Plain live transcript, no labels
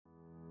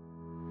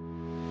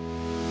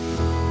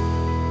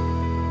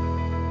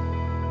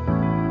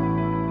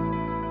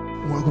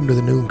Welcome to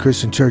the Newland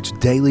Christian Church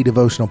Daily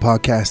Devotional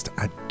Podcast.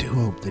 I do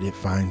hope that it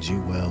finds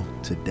you well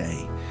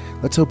today.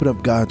 Let's open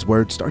up God's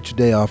Word. Start your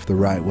day off the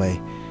right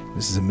way.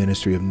 This is a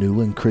ministry of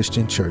Newland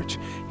Christian Church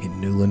in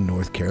Newland,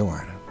 North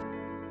Carolina.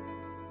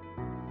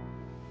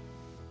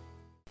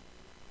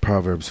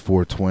 Proverbs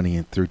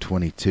 4:20 through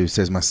 22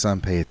 says, "My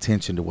son, pay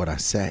attention to what I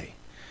say.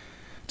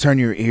 Turn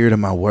your ear to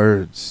my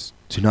words.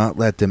 Do not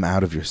let them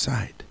out of your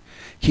sight.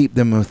 Keep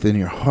them within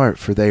your heart,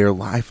 for they are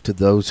life to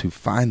those who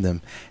find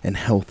them and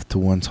health to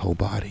one's whole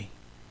body."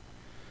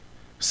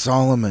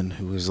 Solomon,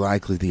 who is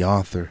likely the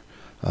author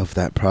of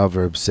that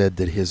proverb, said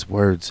that his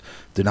words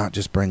do not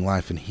just bring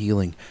life and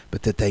healing,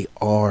 but that they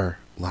are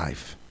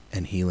life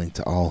and healing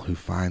to all who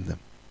find them.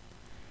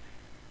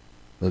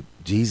 Look,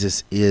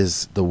 Jesus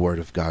is the Word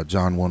of God.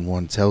 John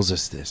 1:1 tells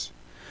us this.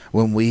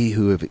 When we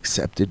who have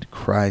accepted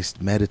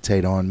Christ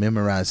meditate on,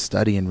 memorize,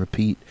 study, and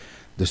repeat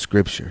the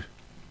Scripture,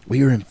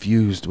 we are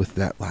infused with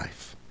that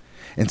life.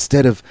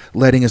 Instead of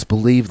letting us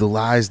believe the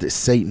lies that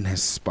Satan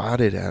has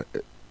spotted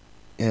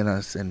in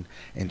us and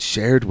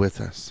shared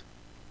with us,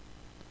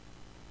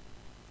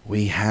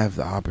 we have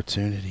the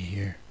opportunity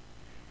here.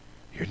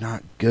 You're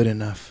not good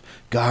enough.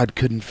 God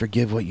couldn't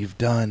forgive what you've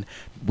done.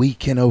 We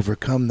can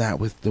overcome that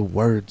with the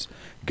words.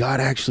 God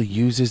actually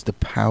uses the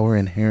power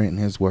inherent in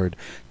His Word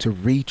to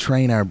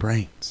retrain our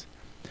brains.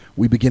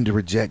 We begin to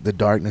reject the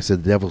darkness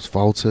of the devil's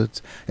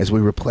falsehoods as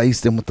we replace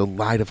them with the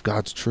light of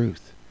God's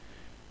truth.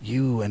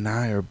 You and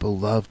I are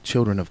beloved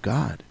children of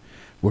God.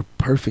 We're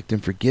perfect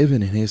and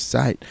forgiven in His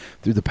sight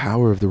through the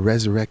power of the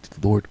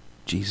resurrected Lord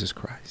Jesus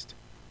Christ.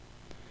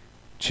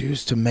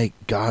 Choose to make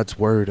God's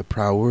Word a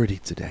priority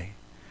today.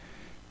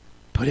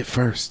 Put it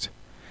first.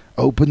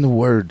 Open the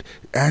Word.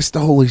 Ask the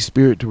Holy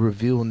Spirit to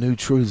reveal new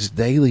truths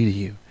daily to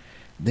you.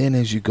 Then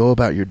as you go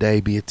about your day,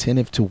 be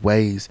attentive to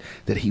ways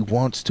that He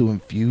wants to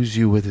infuse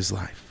you with His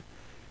life.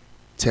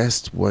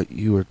 Test what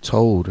you are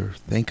told or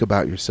think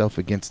about yourself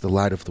against the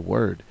light of the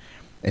Word.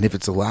 And if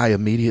it's a lie,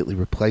 immediately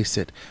replace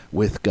it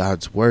with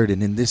God's Word.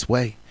 And in this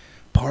way,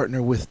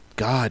 partner with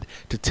God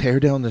to tear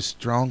down the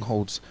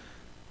strongholds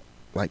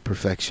like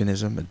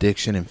perfectionism,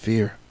 addiction, and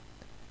fear.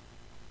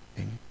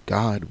 And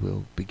God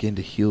will begin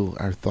to heal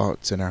our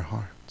thoughts and our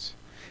hearts.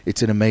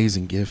 It's an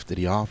amazing gift that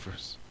He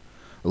offers.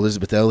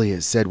 Elizabeth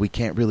Elliot said we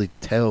can't really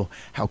tell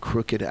how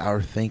crooked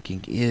our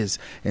thinking is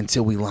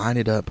until we line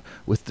it up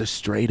with the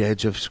straight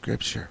edge of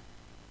Scripture.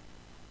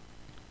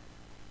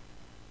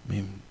 I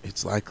mean,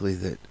 it's likely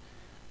that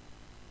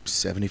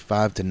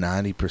 75 to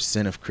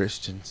 90% of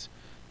Christians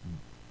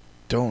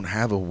don't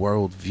have a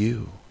world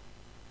view.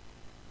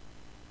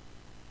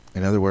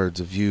 In other words,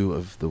 a view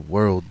of the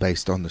world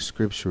based on the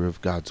Scripture of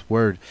God's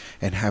Word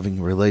and having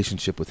a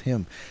relationship with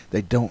Him.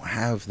 They don't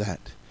have that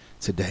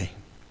today.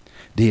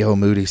 D.L.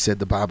 Moody said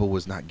the Bible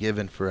was not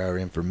given for our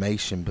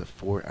information, but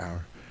for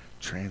our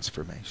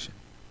transformation.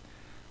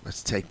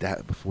 Let's take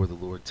that before the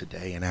Lord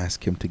today and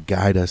ask Him to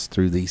guide us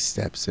through these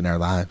steps in our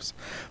lives.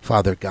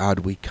 Father God,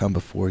 we come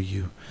before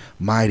You.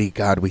 Mighty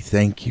God, we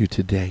thank You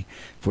today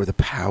for the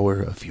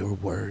power of Your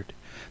Word,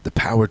 the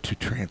power to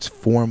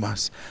transform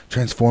us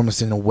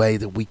in a way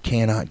that we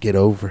cannot get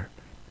over.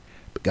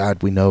 But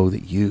God, we know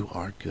that You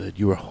are good,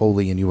 You are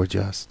holy, and You are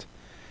just.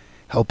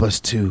 Help us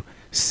to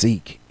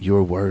seek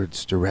Your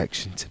Word's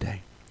direction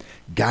today.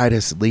 Guide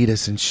us, lead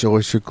us, and show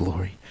us Your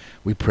glory.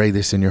 We pray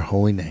this in Your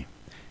holy name.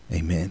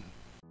 Amen.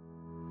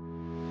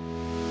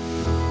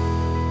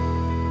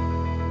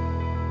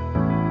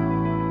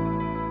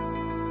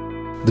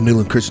 The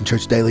Newland Christian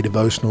Church Daily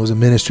Devotional is a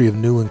ministry of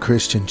Newland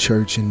Christian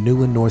Church in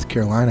Newland, North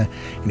Carolina.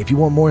 And if you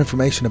want more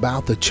information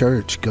about the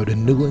church, go to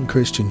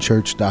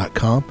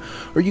newlandchristianchurch.com,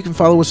 or you can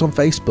follow us on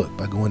Facebook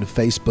by going to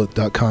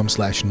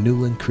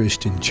facebook.com/Newland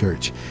Christian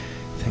Church.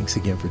 Thanks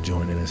again for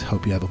joining us.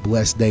 Hope you have a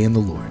blessed day in the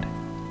Lord.